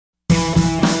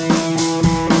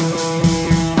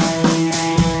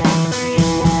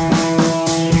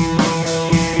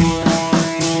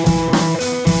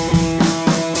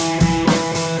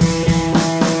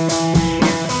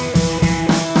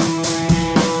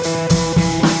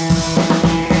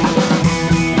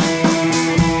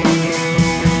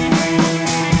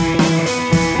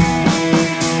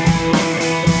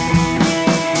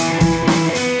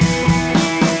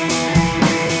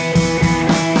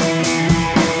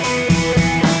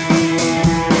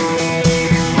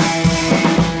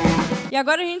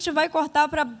agora a gente vai cortar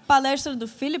para a palestra do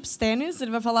Filip Stanis.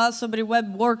 Ele vai falar sobre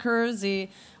web workers e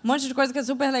um monte de coisa que é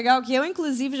super legal, que eu,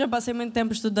 inclusive, já passei muito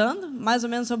tempo estudando, mais ou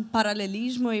menos sobre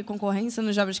paralelismo e concorrência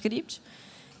no JavaScript,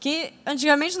 que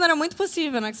antigamente não era muito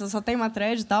possível, né? Que você só tem uma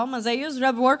thread e tal, mas aí os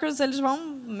web workers eles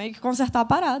vão meio que consertar a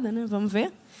parada, né? Vamos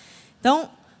ver? Então,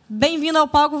 bem-vindo ao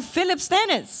palco, Filip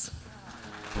Stanis.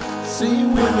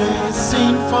 Sing with me,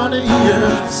 sing for the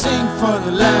ear, sing for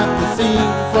the laughter, sing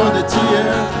for the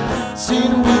tear.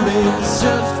 Sing with me, it's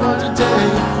just for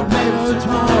today, maybe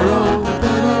tomorrow,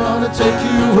 baby, I wanna take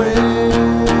you away.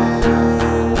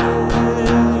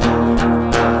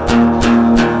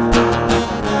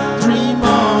 Dream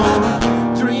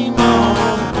on, dream on,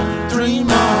 dream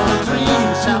on,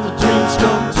 dreams, have a dreams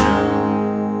come true.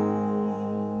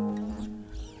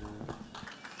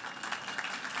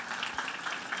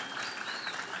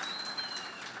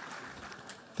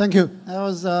 Thank you. That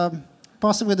was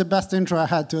possibly the best intro I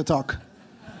had to a talk.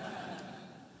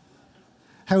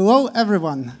 Hello,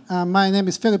 everyone. My name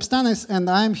is Filip Stanis, and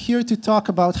I'm here to talk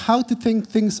about how to think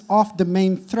things off the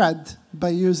main thread by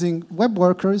using web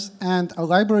workers and a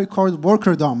library called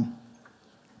WorkerDOM.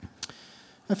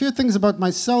 A few things about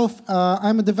myself.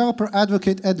 I'm a developer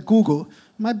advocate at Google.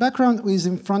 My background is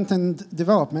in front-end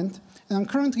development, and I'm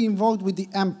currently involved with the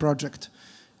AMP project.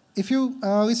 If you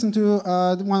listen to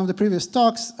one of the previous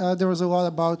talks, there was a lot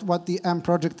about what the AMP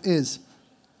project is.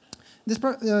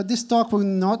 This talk will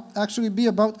not actually be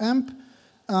about AMP.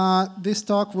 This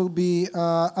talk will be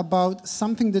about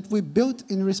something that we built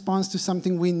in response to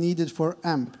something we needed for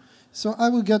AMP. So I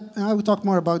will talk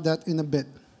more about that in a bit.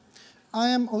 I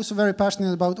am also very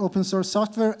passionate about open source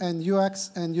software and UX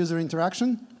and user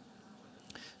interaction.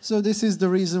 So this is the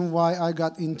reason why I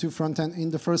got into front-end in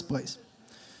the first place.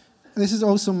 This is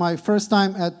also my first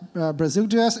time at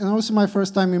BrazilJS and also my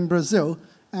first time in Brazil.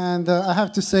 And I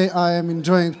have to say I am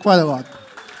enjoying it quite a lot.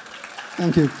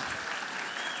 Thank you.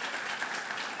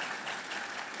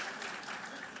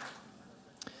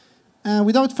 And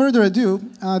without further ado,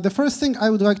 the first thing I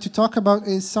would like to talk about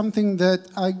is something that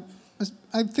I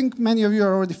think many of you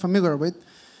are already familiar with,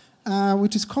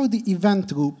 which is called the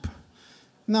event loop.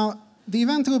 Now, the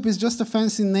event loop is just a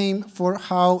fancy name for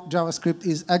how JavaScript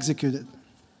is executed.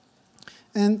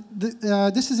 And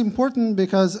this is important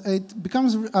because it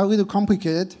becomes a little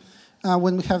complicated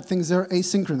when we have things that are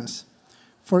asynchronous.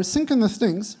 For synchronous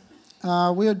things,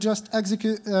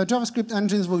 JavaScript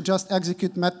engines will just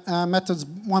execute methods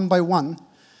one by one.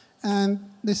 And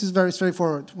this is very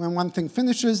straightforward. When one thing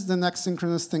finishes, the next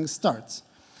synchronous thing starts.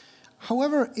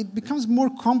 However, it becomes more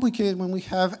complicated when we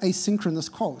have asynchronous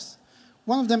calls.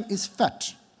 One of them is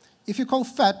fetch. If you call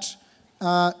fetch,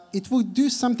 it will do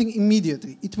something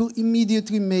immediately. It will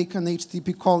immediately make an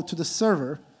HTTP call to the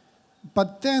server.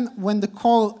 But then when the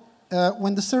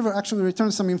server actually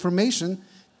returns some information,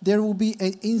 there will be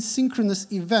an asynchronous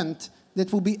event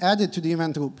that will be added to the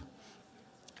event loop.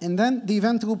 And then the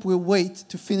event loop will wait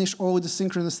to finish all the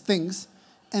synchronous things,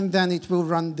 and then it will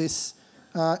run this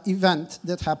event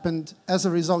that happened as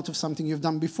a result of something you've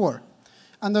done before.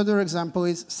 Another example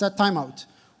is set timeout,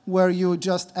 where you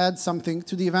just add something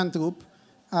to the event loop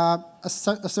a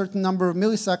certain number of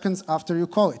milliseconds after you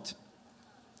call it.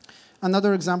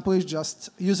 Another example is just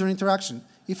user interaction.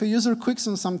 If a user clicks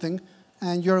on something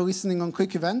and you're listening on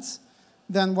quick events,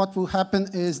 then what will happen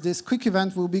is this quick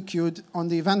event will be queued on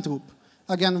the event loop,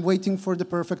 again, waiting for the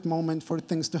perfect moment for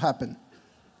things to happen.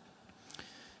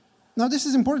 Now, this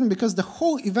is important because the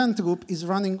whole event loop is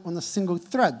running on a single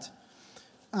thread.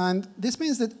 And this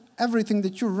means that everything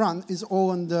that you run is all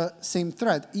on the same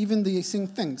thread, even the async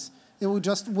things. It will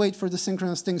just wait for the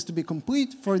synchronous things to be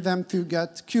complete for them to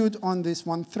get queued on this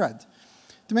one thread.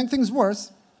 To make things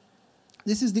worse,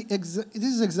 this is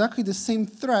exactly the same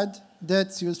thread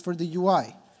that's used for the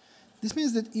UI. This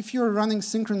means that if you're running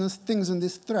synchronous things on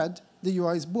this thread, the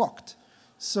UI is blocked.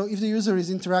 So if the user is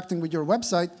interacting with your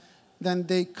website, then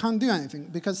they can't do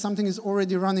anything because something is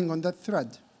already running on that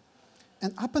thread.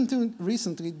 And up until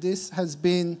recently, this has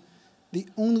been the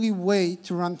only way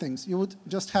to run things. You would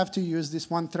just have to use this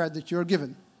one thread that you're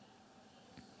given.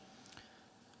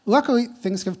 Luckily,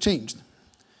 things have changed.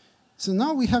 So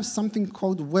now we have something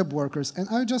called web workers. And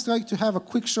I would just like to have a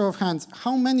quick show of hands.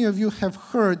 How many of you have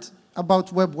heard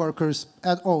about web workers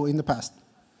at all in the past?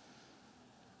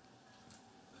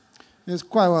 There's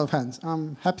quite a lot of hands.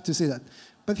 I'm happy to see that.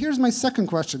 But here's my second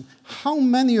question. How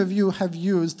many of you have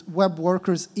used web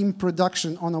workers in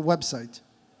production on a website?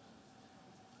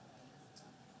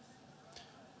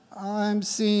 I'm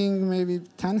seeing maybe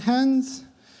 10 hands.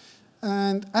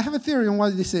 And I have a theory on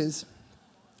what this is.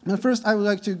 But first, I would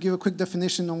like to give a quick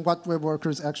definition on what web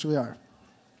workers actually are.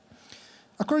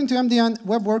 According to MDN,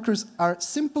 web workers are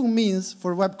simple means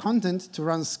for web content to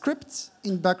run scripts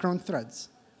in background threads.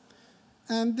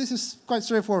 And this is quite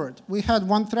straightforward. We had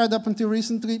one thread up until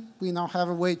recently. We now have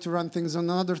a way to run things on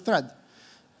another thread.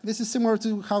 This is similar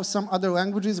to how some other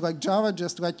languages like Java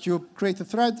just let you create a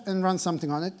thread and run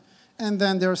something on it. And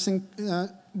then there are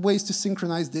ways to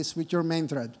synchronize this with your main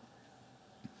thread.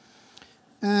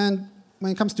 And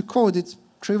when it comes to code, it's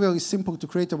trivially simple to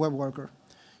create a web worker.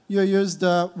 You use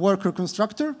the worker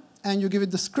constructor, and you give it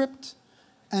the script.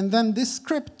 And then this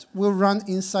script will run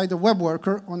inside a web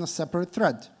worker on a separate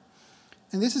thread.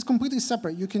 And this is completely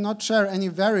separate. You cannot share any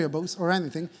variables or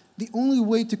anything. The only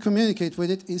way to communicate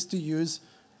with it is to use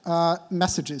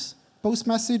messages, post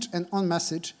message and on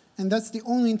message. And that's the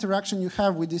only interaction you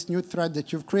have with this new thread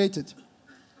that you've created.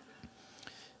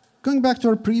 Going back to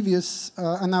our previous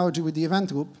analogy with the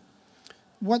event loop,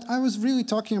 what I was really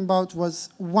talking about was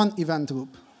one event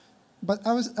loop. But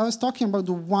I was talking about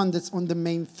the one that's on the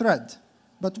main thread.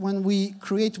 But when we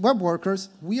create web workers,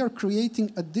 we are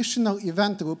creating additional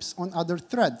event loops on other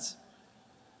threads.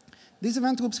 These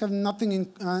event loops have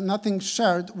nothing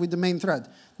shared with the main thread.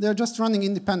 They're just running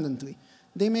independently.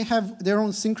 They may have their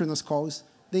own synchronous calls.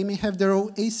 They may have their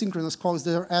own asynchronous calls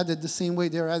that are added the same way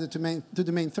they're added to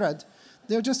the main thread.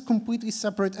 They're just completely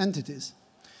separate entities.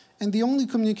 And the only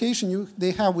communication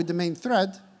they have with the main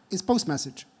thread is post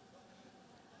message.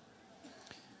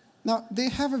 Now, they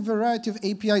have a variety of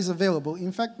APIs available.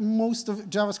 In fact, most of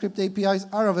JavaScript APIs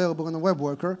are available on a web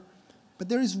worker, but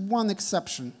there is one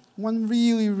exception, one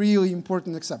really, really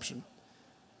important exception.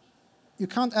 You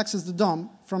can't access the DOM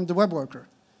from the web worker,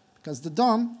 because the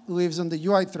DOM lives on the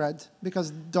UI thread, because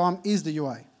DOM is the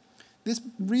UI. This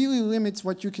really limits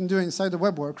what you can do inside the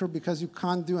web worker, because you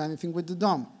can't do anything with the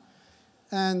DOM.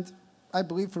 And I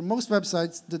believe for most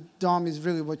websites, the DOM is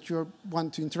really what you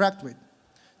want to interact with.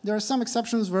 There are some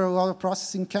exceptions where a lot of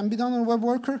processing can be done on a web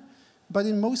worker, but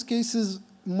in most cases,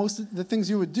 most of the things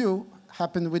you would do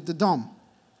happen with the DOM.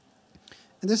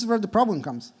 And this is where the problem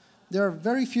comes. There are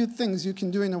very few things you can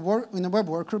do in a web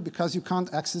worker because you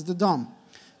can't access the DOM.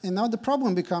 And now the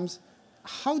problem becomes,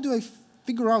 how do I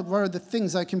figure out what are the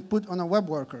things I can put on a web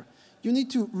worker? You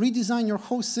need to redesign your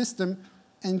whole system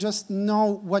and just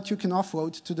know what you can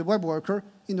offload to the web worker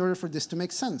in order for this to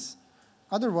make sense.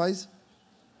 Otherwise,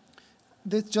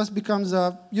 this just becomes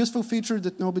a useful feature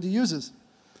that nobody uses.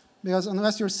 Because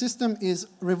unless your system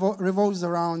revolves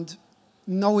around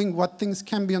knowing what things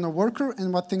can be on a worker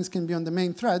and what things can be on the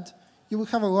main thread, you will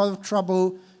have a lot of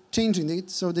trouble changing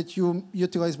it so that you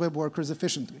utilize web workers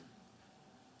efficiently.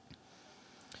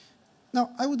 Now,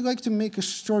 I would like to make a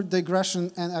short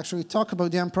digression and actually talk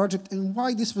about the AMP project and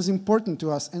why this was important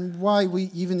to us and why we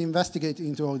even investigated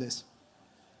into all this.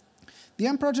 The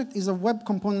AMP project is a web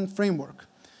component framework.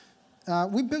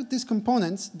 We built these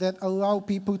components that allow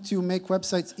people to make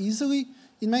websites easily,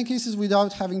 in many cases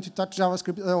without having to touch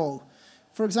JavaScript at all.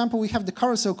 For example, we have the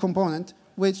carousel component,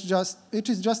 which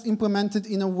is just implemented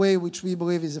in a way which we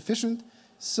believe is efficient.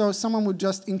 So someone would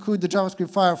just include the JavaScript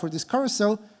file for this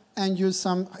carousel and use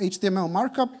some HTML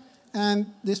markup, and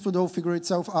this would all figure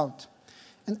itself out.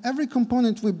 And every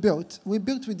component we built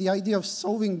with the idea of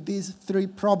solving these three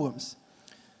problems.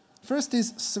 First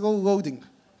is slow loading.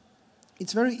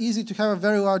 It's very easy to have a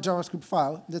very large JavaScript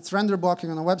file that's render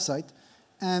blocking on a website,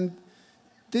 and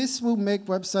this will make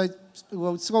websites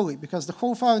load slowly because the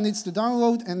whole file needs to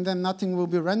download and then nothing will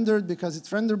be rendered because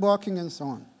it's render blocking and so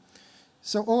on.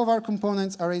 So all of our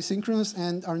components are asynchronous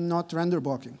and are not render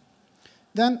blocking.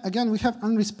 Then again, we have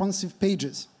unresponsive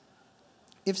pages.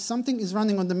 If something is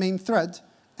running on the main thread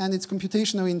and it's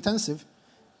computationally intensive,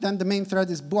 then the main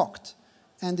thread is blocked.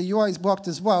 And the UI is blocked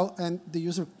as well, and the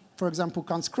user, for example,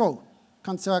 can't scroll,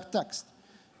 can't select text.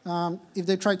 If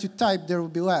they try to type, there will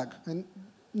be lag, and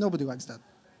nobody likes that.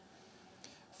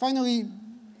 Finally,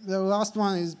 the last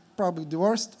one is probably the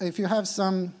worst. If you have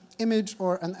some image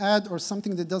or an ad or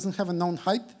something that doesn't have a known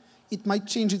height, it might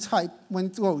change its height when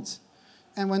it loads.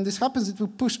 And when this happens, it will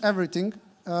push everything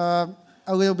a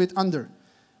little bit under.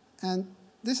 And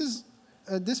this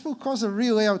will cause a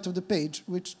re-layout of the page,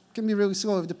 which can be really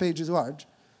slow if the page is large.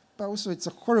 But also, it's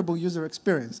a horrible user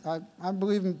experience. I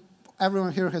believe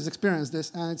everyone here has experienced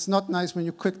this, and it's not nice when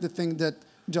you click the thing that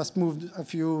just moved a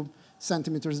few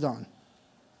centimeters down.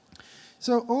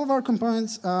 So all of our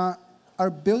components are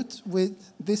built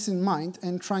with this in mind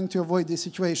and trying to avoid these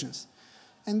situations.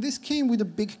 And this came with a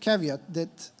big caveat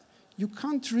that you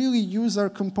can't really use our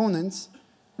components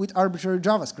with arbitrary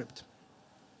JavaScript.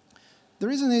 The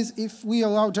reason is if we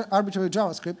allow arbitrary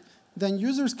JavaScript, then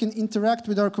users can interact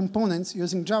with our components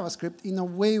using JavaScript in a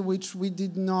way which we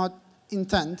did not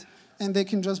intend, and they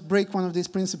can just break one of these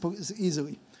principles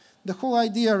easily. The whole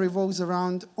idea revolves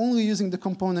around only using the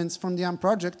components from the AMP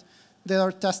project that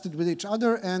are tested with each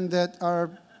other and that are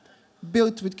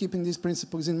built with keeping these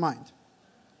principles in mind.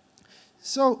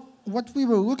 So what we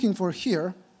were looking for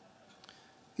here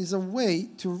is a way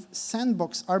to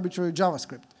sandbox arbitrary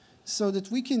JavaScript so that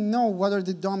we can know what are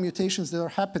the DOM mutations that are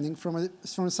happening from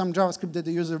some JavaScript that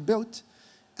the user built,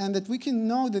 and that we can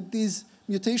know that these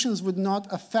mutations would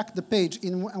not affect the page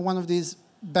in one of these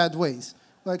bad ways,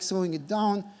 like slowing it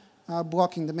down,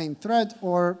 blocking the main thread,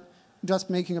 or just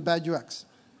making a bad UX,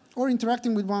 or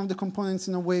interacting with one of the components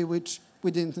in a way which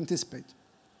we didn't anticipate.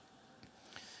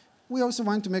 We also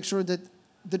want to make sure that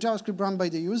the JavaScript run by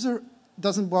the user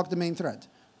doesn't block the main thread.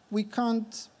 We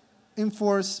can't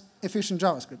enforce efficient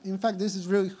JavaScript. In fact, this is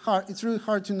really hard. It's really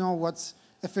hard to know what's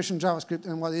efficient JavaScript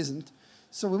and what isn't.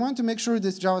 So we want to make sure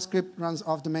this JavaScript runs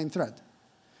off the main thread.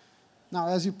 Now,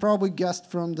 as you probably guessed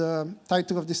from the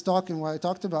title of this talk and what I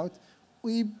talked about,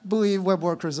 we believe web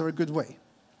workers are a good way.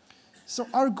 So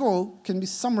our goal can be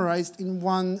summarized in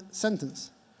one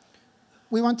sentence.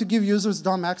 We want to give users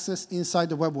DOM access inside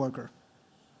the web worker.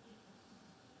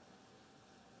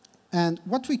 And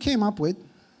what we came up with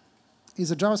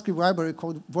is a JavaScript library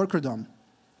called WorkerDOM.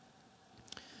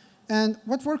 And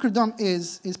what WorkerDOM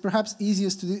is perhaps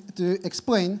easiest to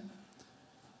explain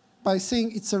by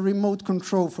saying it's a remote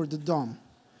control for the DOM.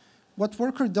 What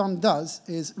WorkerDOM does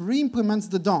is re-implements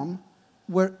the DOM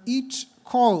where each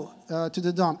call to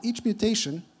the DOM, each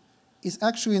mutation, is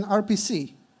actually an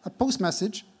RPC, a post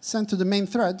message sent to the main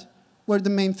thread, where the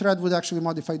main thread would actually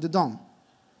modify the DOM.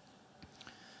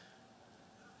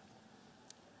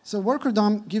 So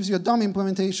WorkerDOM gives you a DOM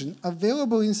implementation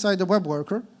available inside the web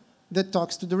worker that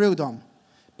talks to the real DOM.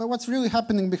 But what's really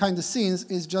happening behind the scenes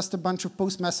is just a bunch of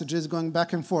post messages going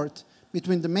back and forth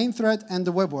between the main thread and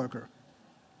the web worker.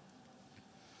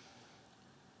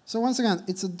 So once again,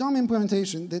 it's a DOM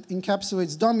implementation that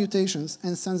encapsulates DOM mutations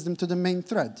and sends them to the main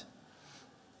thread.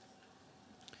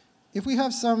 If we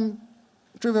have some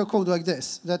trivial code like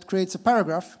this that creates a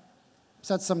paragraph,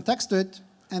 sets some text to it,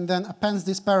 and then appends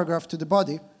this paragraph to the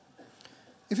body,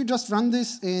 if you just run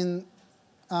this in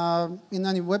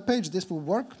any web page, this will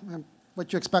work.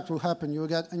 What you expect will happen. You'll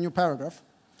get a new paragraph.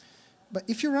 But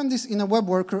if you run this in a web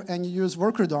worker and you use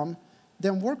WorkerDOM,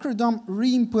 then WorkerDOM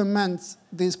re-implements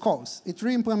these calls. It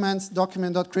re-implements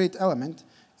document.createElement.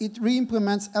 It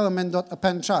re-implements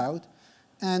element.appendChild.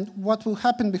 And what will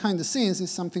happen behind the scenes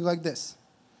is something like this.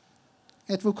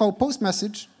 It will call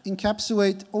postMessage,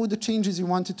 encapsulate all the changes you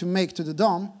wanted to make to the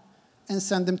DOM, and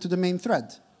send them to the main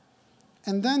thread.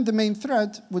 And then the main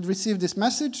thread would receive this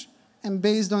message, and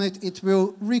based on it, it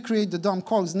will recreate the DOM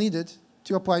calls needed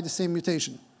to apply the same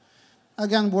mutation.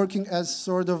 Again, working as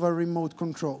sort of a remote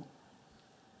control.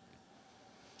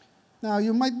 Now,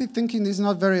 you might be thinking this is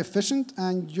not very efficient,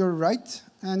 and you're right.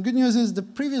 And good news is the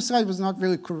previous slide was not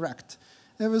really correct.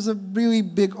 It was a really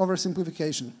big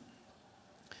oversimplification.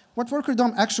 What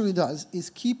WorkerDOM actually does is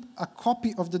keep a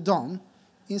copy of the DOM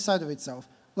inside of itself,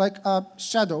 like a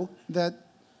shadow that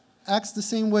acts the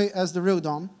same way as the real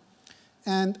DOM,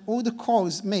 and all the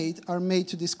calls made are made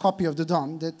to this copy of the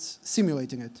DOM that's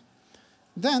simulating it.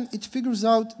 Then it figures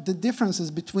out the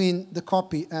differences between the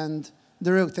copy and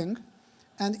the real thing,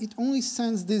 and it only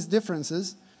sends these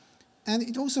differences, and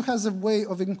it also has a way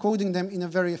of encoding them in a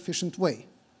very efficient way.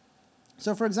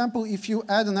 So for example, if you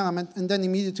add an element and then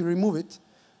immediately remove it,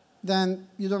 then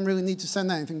you don't really need to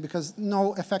send anything because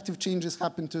no effective changes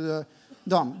happen to the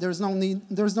DOM. There's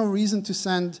no reason to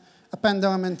send append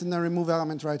element and a remove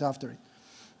element right after it.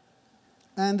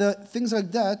 And things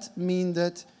like that mean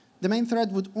that the main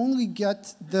thread would only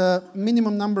get the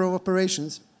minimum number of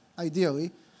operations,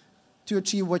 ideally, to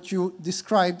achieve what you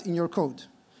described in your code,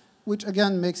 which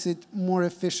again makes it more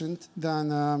efficient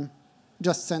than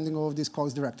just sending all of these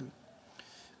calls directly.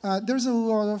 There's a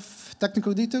lot of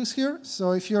technical details here,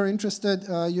 so if you're interested,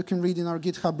 you can read in our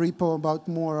GitHub repo about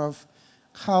more of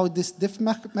how this diff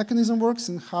mechanism works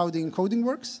and how the encoding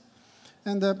works.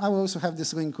 And I will also have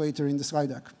this link later in the slide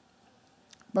deck.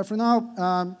 But for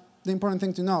now, the important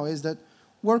thing to know is that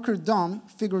WorkerDOM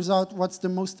figures out what's the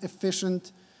most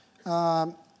efficient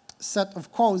set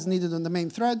of calls needed on the main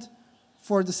thread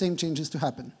for the same changes to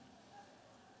happen.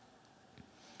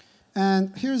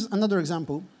 And here's another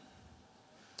example.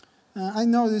 I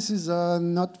know this is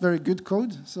not very good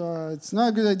code, so it's not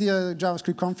a good idea at a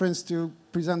JavaScript conference to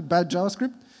present bad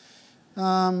JavaScript,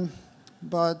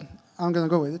 but I'm going to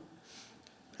go with it.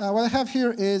 What I have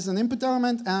here is an input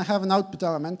element, and I have an output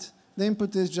element. The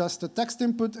input is just a text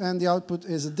input, and the output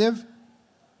is a div.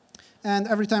 And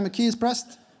every time a key is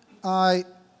pressed, I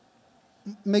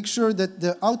make sure that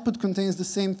the output contains the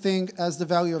same thing as the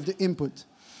value of the input.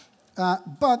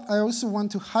 But I also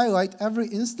want to highlight every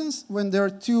instance when there are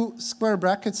two square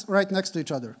brackets right next to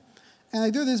each other. And I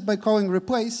do this by calling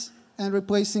replace and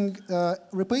replacing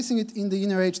it in the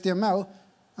inner HTML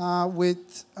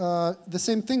with the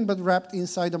same thing but wrapped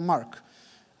inside a mark.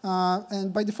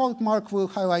 And by default, mark will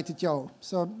highlight it yellow.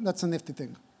 So that's a nifty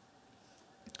thing.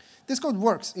 This code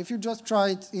works. If you just try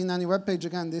it in any web page,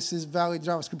 again, this is valid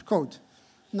JavaScript code.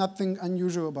 Nothing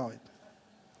unusual about it.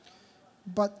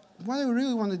 But what I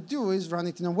really want to do is run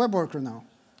it in a web worker now.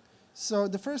 So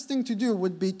the first thing to do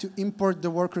would be to import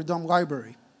the WorkerDOM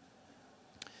library.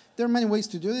 There are many ways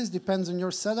to do this. Depends on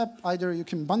your setup. Either you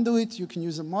can bundle it, you can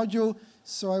use a module.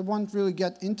 So I won't really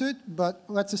get into it. But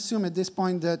let's assume at this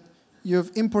point that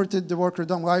you've imported the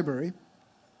WorkerDOM library.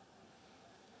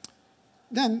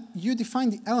 Then you define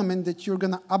the element that you're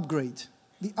going to upgrade.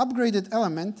 The upgraded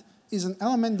element is an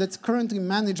element that's currently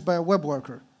managed by a web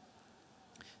worker.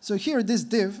 So here, this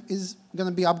div is going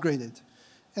to be upgraded.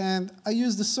 And I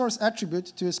use the source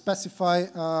attribute to specify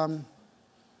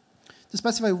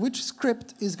which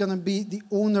script is going to be the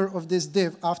owner of this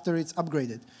div after it's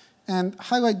upgraded. And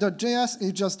highlight.js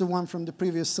is just the one from the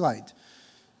previous slide.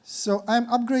 So I'm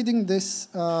upgrading this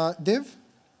div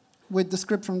with the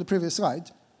script from the previous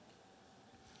slide.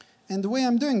 And the way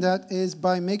I'm doing that is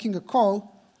by making a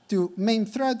call to main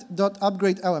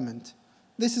thread.upgradeElement.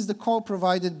 This is the call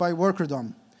provided by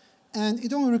WorkerDOM. And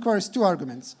it only requires two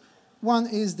arguments. One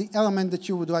is the element that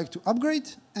you would like to upgrade,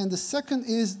 and the second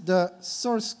is the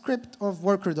source script of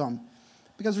WorkerDOM.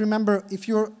 Because remember, if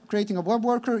you're creating a web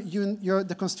worker,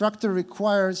 the constructor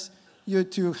requires you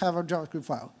to have a JavaScript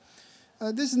file.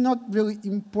 This is not really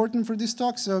important for this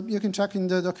talk, so you can check in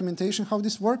the documentation how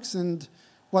this works and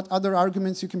what other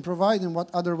arguments you can provide and what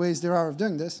other ways there are of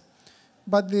doing this.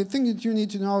 But the thing that you need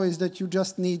to know is that you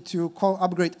just need to call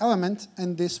upgrade element,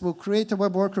 and this will create a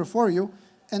web worker for you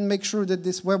and make sure that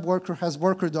this web worker has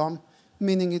WorkerDOM,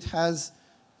 meaning it has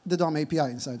the DOM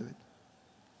API inside of it.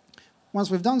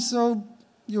 Once we've done so,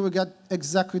 you will get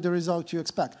exactly the result you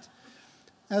expect.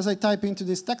 As I type into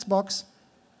this text box,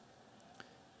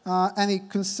 any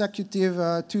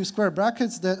consecutive two square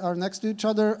brackets that are next to each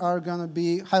other are going to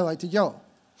be highlighted yellow.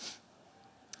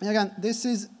 And again, this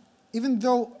is, even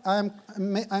though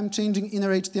I'm changing inner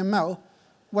HTML,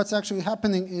 what's actually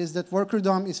happening is that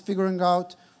WorkerDOM is figuring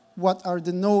out what are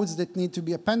the nodes that need to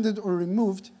be appended or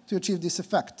removed to achieve this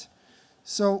effect.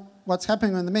 So what's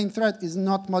happening on the main thread is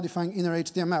not modifying inner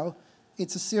HTML.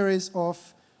 It's a series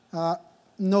of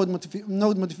node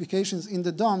modifications in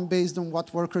the DOM based on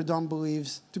what WorkerDOM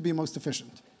believes to be most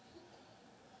efficient.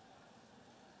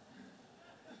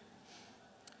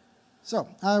 So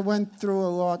I went through a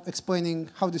lot explaining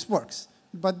how this works.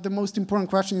 But the most important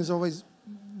question is always,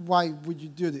 why would you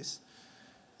do this?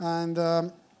 And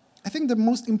I think the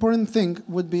most important thing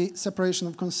would be separation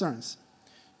of concerns.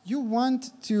 You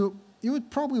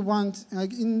would probably want,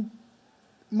 like in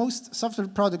most software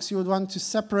products, you would want to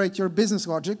separate your business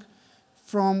logic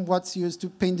from what's used to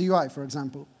paint the UI, for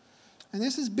example. And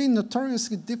this has been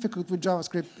notoriously difficult with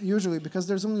JavaScript, usually, because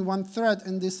there's only one thread,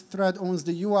 and this thread owns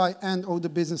the UI and all the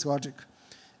business logic.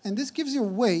 And this gives you a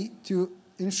way to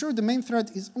ensure the main thread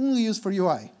is only used for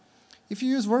UI. If you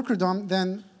use WorkerDOM,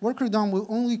 then WorkerDOM will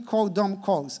only call DOM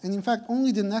calls, and in fact,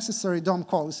 only the necessary DOM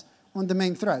calls on the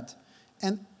main thread.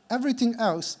 And everything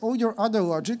else, all your other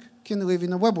logic, can live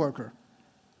in a web worker.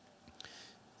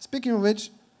 Speaking of which,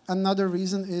 another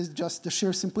reason is just the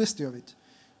sheer simplicity of it.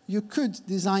 You could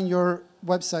design your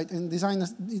website and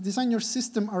design your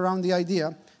system around the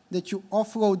idea that you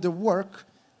offload the work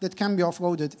that can be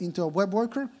offloaded into a web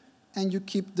worker, and you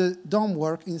keep the DOM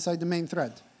work inside the main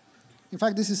thread. In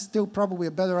fact, this is still probably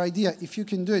a better idea if you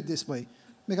can do it this way,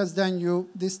 because then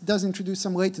this does introduce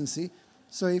some latency.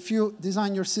 So if you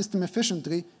design your system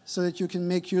efficiently so that you can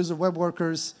make use of web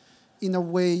workers in a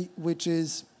way which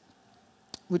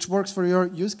works for your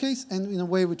use case and in a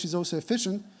way which is also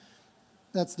efficient,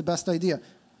 that's the best idea.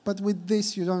 But with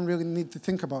this, you don't really need to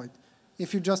think about it.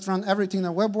 If you just run everything in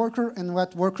a web worker and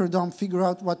let WorkerDOM figure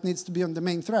out what needs to be on the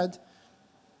main thread,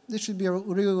 this should be a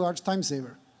really large time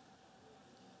saver.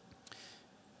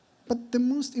 But the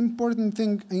most important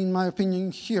thing, in my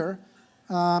opinion, here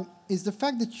is the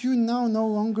fact that you now no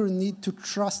longer need to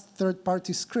trust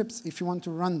third-party scripts if you want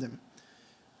to run them.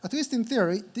 At least in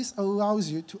theory, this allows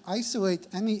you to isolate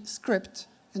any script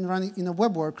and run it in a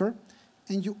web worker,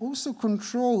 and you also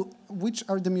control which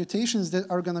are the mutations that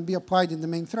are going to be applied in the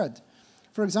main thread.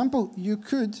 For example, you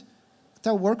could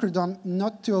tell WorkerDOM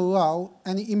not to allow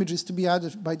any images to be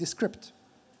added by the script.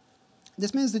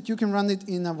 This means that you can run it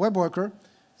in a web worker,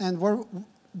 and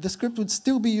the script would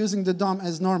still be using the DOM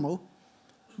as normal.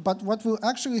 But what will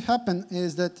actually happen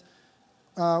is that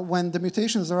when the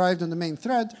mutations arrived on the main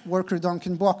thread, WorkerDOM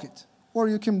can block it. Or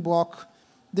you can block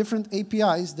different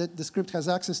APIs that the script has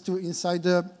access to inside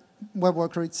the web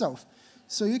worker itself.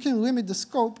 So you can limit the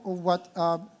scope of what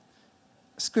a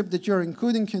script that you're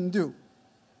including can do.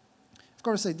 Of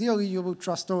course, ideally, you will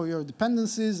trust all your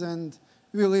dependencies, and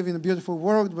we live in a beautiful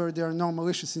world where there are no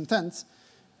malicious intents.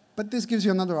 But this gives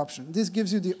you another option. This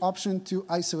gives you the option to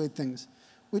isolate things,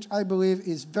 which I believe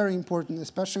is very important,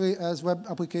 especially as web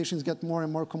applications get more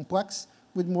and more complex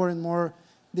with more and more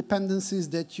dependencies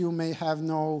that you may have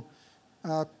no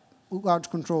large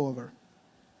control over.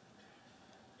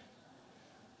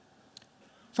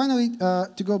 Finally,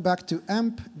 to go back to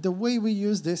AMP, the way we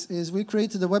use this is we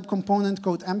created a web component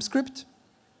called AMPscript.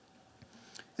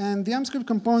 And the AMPscript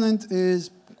component is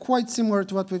quite similar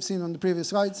to what we've seen on the previous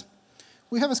slides.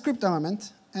 We have a script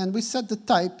element, and we set the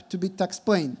type to be text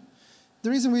plain. The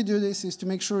reason we do this is to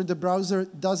make sure the browser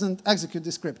doesn't execute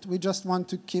the script. We just want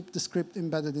to keep the script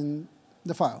embedded in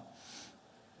the file,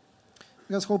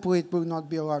 because hopefully it will not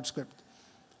be a large script.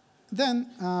 Then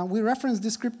we reference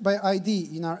the script by ID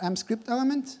in our AMPscript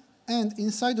element, and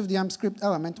inside of the AMPscript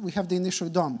element, we have the initial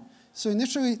DOM. So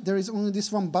initially, there is only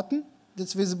this one button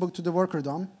that's visible to the worker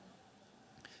DOM.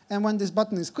 And when this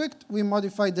button is clicked, we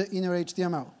modify the inner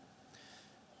HTML.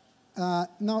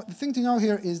 Now, the thing to know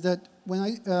here is that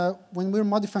when we're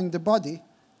modifying the body,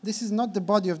 this is not the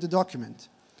body of the document.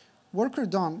 Worker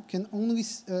DOM can only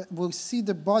will see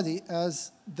the body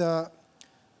as the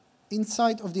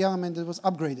inside of the element that was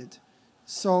upgraded.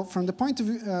 So from the point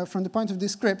of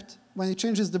this script, when it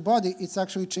changes the body, it's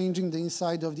actually changing the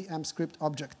inside of the AMPscript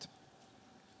object.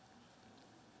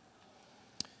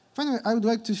 Finally, I would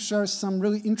like to share some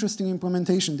really interesting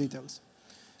implementation details.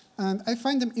 And I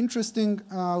find them interesting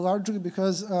largely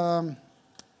because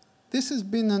this has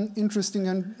been an interesting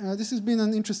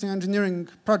engineering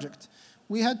project.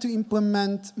 We had to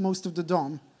implement most of the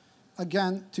DOM,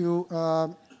 again, to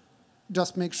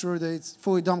just make sure that it's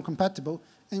fully DOM compatible.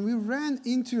 And we ran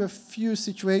into a few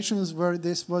situations where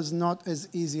this was not as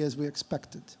easy as we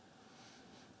expected.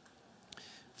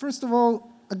 First of all,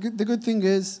 the good thing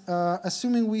is,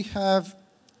 assuming we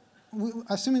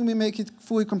make it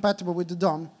fully compatible with the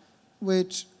DOM,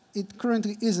 which it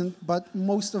currently isn't, but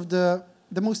most of the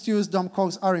most used DOM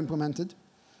calls are implemented.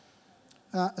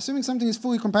 Assuming something is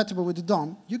fully compatible with the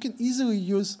DOM, you can easily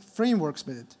use frameworks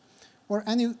with it, or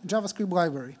any JavaScript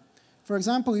library. For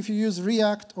example, if you use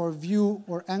React or Vue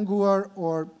or Angular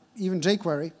or even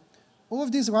jQuery, all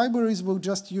of these libraries will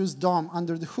just use DOM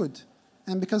under the hood.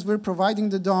 And because we're providing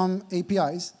the DOM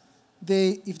APIs,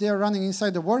 if they are running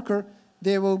inside the worker,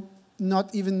 they will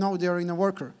not even know they are in a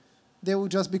worker. They will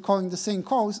just be calling the same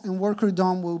calls, and worker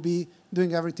DOM will be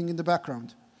doing everything in the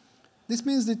background. This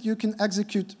means that you can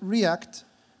execute React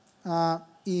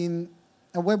in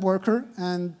a web worker,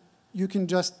 and you can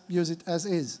just use it as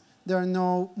is. There are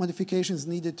no modifications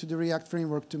needed to the React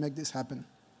framework to make this happen.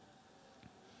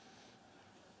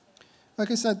 Like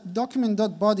I said,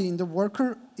 document.body in the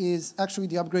worker is actually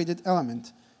the upgraded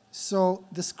element. So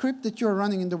the script that you're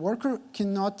running in the worker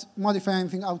cannot modify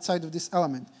anything outside of this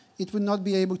element. It would not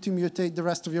be able to mutate the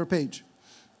rest of your page.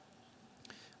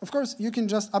 Of course, you can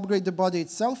just upgrade the body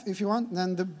itself if you want.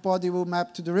 Then the body will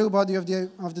map to the real body of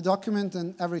the document,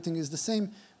 and everything is the same.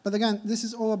 But again, this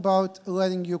is all about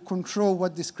letting you control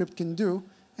what the script can do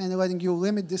and letting you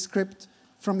limit the script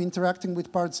from interacting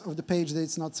with parts of the page that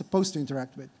it's not supposed to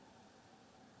interact with.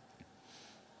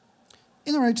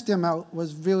 Inner HTML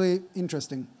was really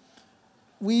interesting.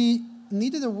 We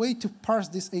needed a way to parse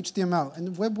this HTML,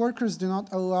 and web workers do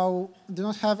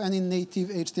not have any native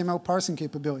HTML parsing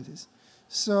capabilities.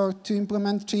 So to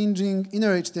implement changing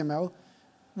inner HTML,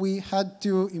 we had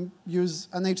to use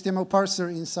an HTML parser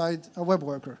inside a web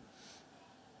worker.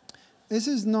 This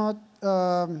is not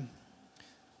a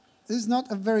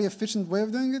very efficient way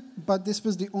of doing it, but this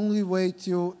was the only way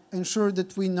to ensure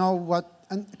that we know what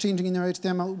changing inner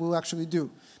HTML will actually do.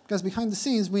 Because behind the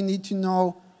scenes, we need to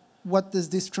know what does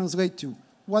this translate to.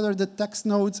 What are the text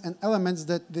nodes and elements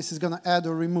that this is going to add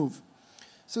or remove.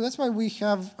 So that's why we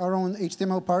have our own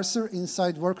HTML parser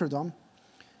inside WorkerDOM.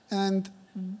 And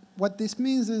what this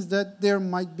means is that there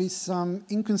might be some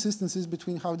inconsistencies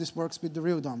between how this works with the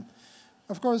real DOM.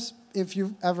 Of course, if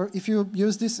you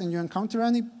use this and you encounter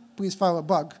any, please file a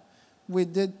bug. We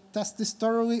did test this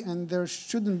thoroughly, and there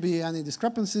shouldn't be any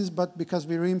discrepancies, but because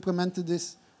we re-implemented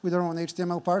this with our own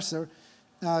HTML parser,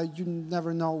 you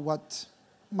never know what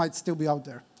might still be out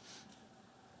there.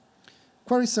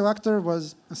 Query selector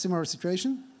was a similar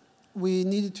situation. We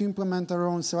needed to implement our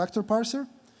own selector parser,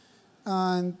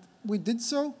 and we did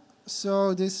so.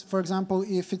 So this, for example,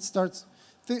 if it starts,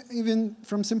 even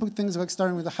from simple things like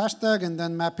starting with a hashtag and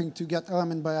then mapping to get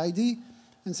element by ID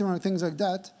and similar things like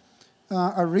that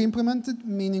are re-implemented,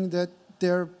 meaning that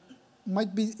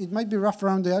it might be rough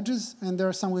around the edges, and there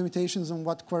are some limitations on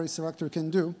what query selector can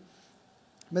do.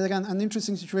 But again, an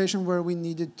interesting situation where we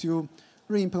needed to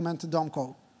re-implement the DOM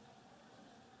call.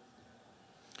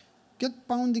 Get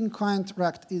bounding client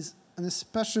rect is an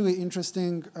especially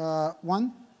interesting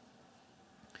one.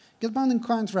 Get bounding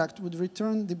client rect would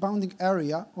return the bounding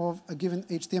area of a given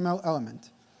HTML element.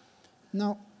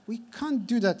 Now, we can't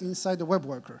do that inside the web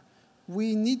worker.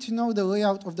 We need to know the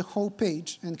layout of the whole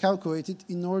page and calculate it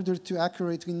in order to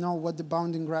accurately know what the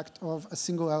bounding rect of a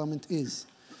single element is.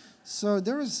 So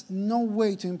there is no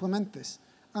way to implement this.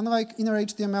 Unlike inner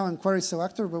HTML and query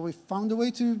selector, where we found a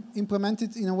way to implement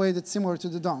it in a way that's similar to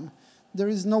the DOM, there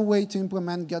is no way to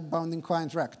implement get bounding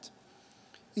client rect.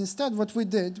 Instead, what we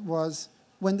did was,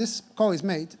 when this call is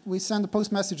made, we send a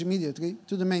post message immediately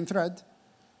to the main thread.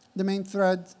 In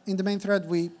the main thread,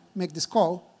 we make this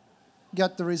call,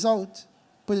 get the result,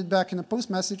 put it back in a post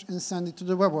message, and send it to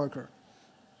the web worker.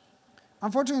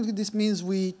 Unfortunately, this means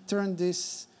we turn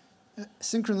this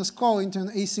synchronous call into an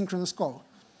asynchronous call.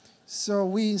 So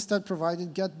we instead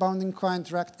provided get bounding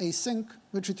client rect async,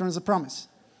 which returns a promise.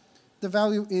 The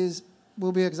value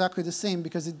will be exactly the same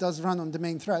because it does run on the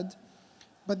main thread.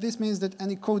 But this means that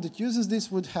any code that uses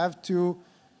this would have to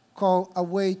call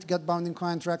await get bounding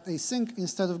client rect async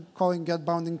instead of calling get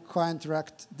bounding client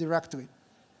rect directly.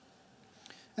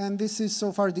 And this is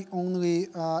so far the only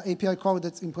API call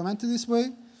that's implemented this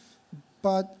way.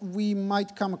 But we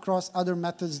might come across other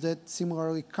methods that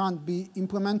similarly can't be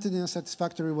implemented in a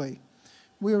satisfactory way.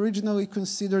 We originally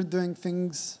considered doing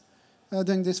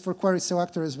this for query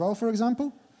selector as well, for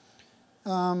example.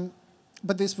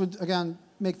 But this would, again,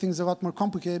 make things a lot more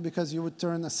complicated because you would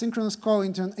turn a synchronous call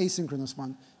into an asynchronous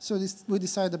one. So we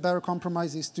decided the better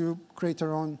compromise is to create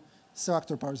our own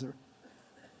selector parser.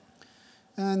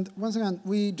 And once again,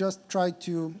 we just tried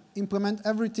to implement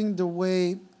everything the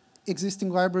way existing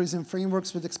libraries and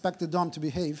frameworks would expect the DOM to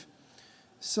behave.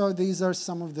 So these are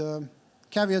some of the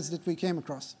caveats that we came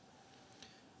across.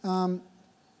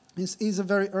 This is a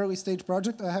very early stage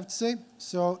project, I have to say.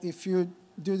 So if you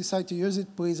do decide to use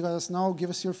it, please let us know, give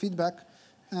us your feedback,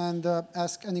 and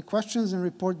ask any questions and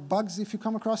report bugs if you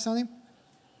come across any.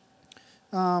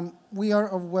 We are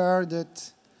aware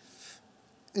that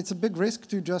it's a big risk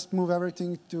to just move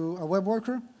everything to a web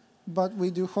worker, but we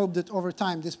do hope that over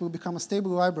time this will become a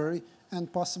stable library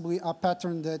and possibly a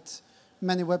pattern that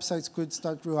many websites could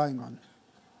start relying on.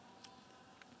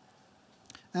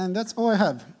 And that's all I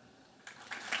have.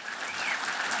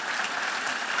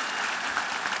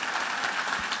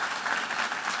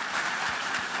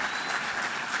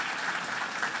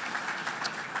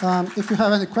 If you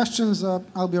have any questions,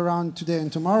 I'll be around today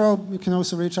and tomorrow. You can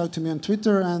also reach out to me on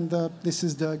Twitter, and this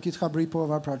is the GitHub repo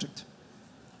of our project.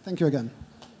 Thank you again.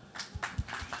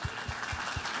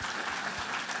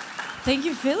 Thank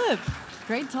you, Filip.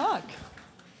 Great talk.